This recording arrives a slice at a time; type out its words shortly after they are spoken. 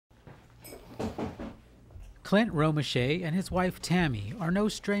Clint Romesha and his wife Tammy are no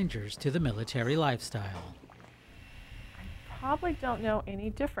strangers to the military lifestyle. I probably don't know any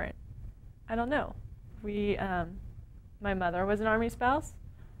different. I don't know. My mother was an Army spouse.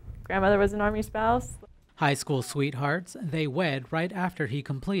 Grandmother was an Army spouse. High school sweethearts, they wed right after he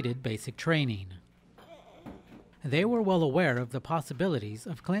completed basic training. They were well aware of the possibilities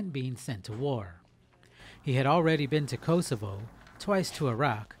of Clint being sent to war. He had already been to Kosovo, twice to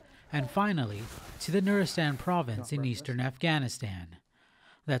Iraq, and finally to the Nuristan province in eastern Afghanistan.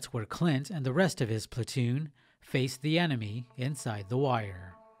 That's where Clint and the rest of his platoon faced the enemy inside the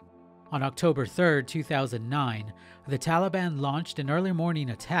wire. On October 3, 2009, the Taliban launched an early morning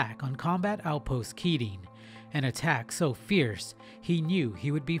attack on Combat Outpost Keating, an attack so fierce he knew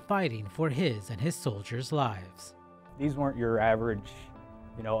he would be fighting for his and his soldiers' lives. These weren't your average,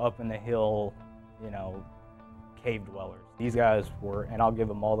 up in the hill, cave dwellers. These guys were, and I'll give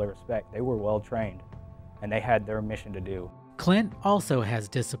them all the respect, they were well trained and they had their mission to do. Clint also has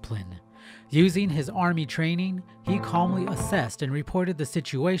discipline. Using his Army training, he calmly assessed and reported the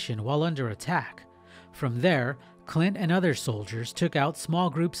situation while under attack. From there, Clint and other soldiers took out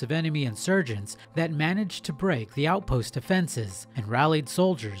small groups of enemy insurgents that managed to break the outpost defenses and rallied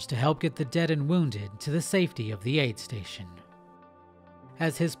soldiers to help get the dead and wounded to the safety of the aid station.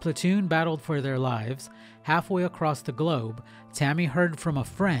 As his platoon battled for their lives, halfway across the globe, Tammy heard from a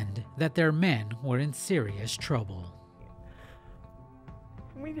friend that their men were in serious trouble.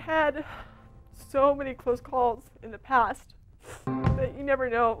 We've had so many close calls in the past that you never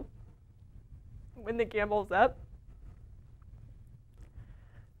know when the gamble's up.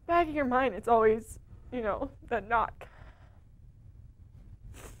 Back in your mind, it's always, that knock.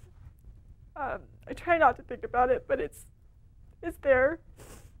 I try not to think about it, but it's there.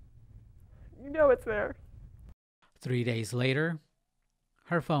 It's there. 3 days later,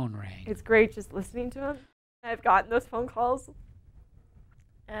 her phone rang. It's great just listening to him. I've gotten those phone calls,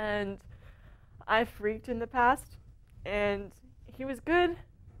 and I freaked in the past, and he was good.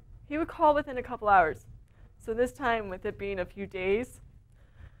 He would call within a couple hours. So this time, with it being a few days,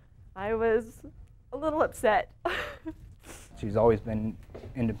 I was a little upset. She's always been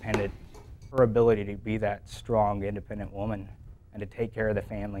independent. Her ability to be that strong, independent woman and to take care of the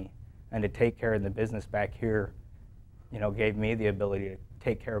family and to take care of the business back here, gave me the ability to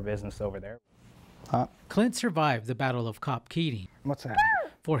take care of business over there. Clint survived the Battle of Keating. What's that?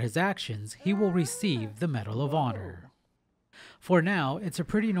 For his actions, he will receive the Medal of Honor. For now, it's a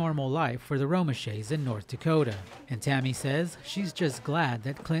pretty normal life for the Romeshas in North Dakota, and Tammy says she's just glad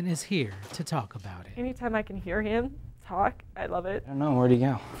that Clint is here to talk about it. Anytime I can hear him talk, I love it. I don't know, where'd he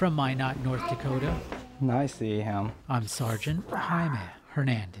go? From Minot, North Dakota, I see him. I'm Sergeant Jaime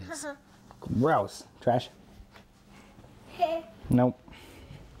Hernandez. Gross. Trash? Nope.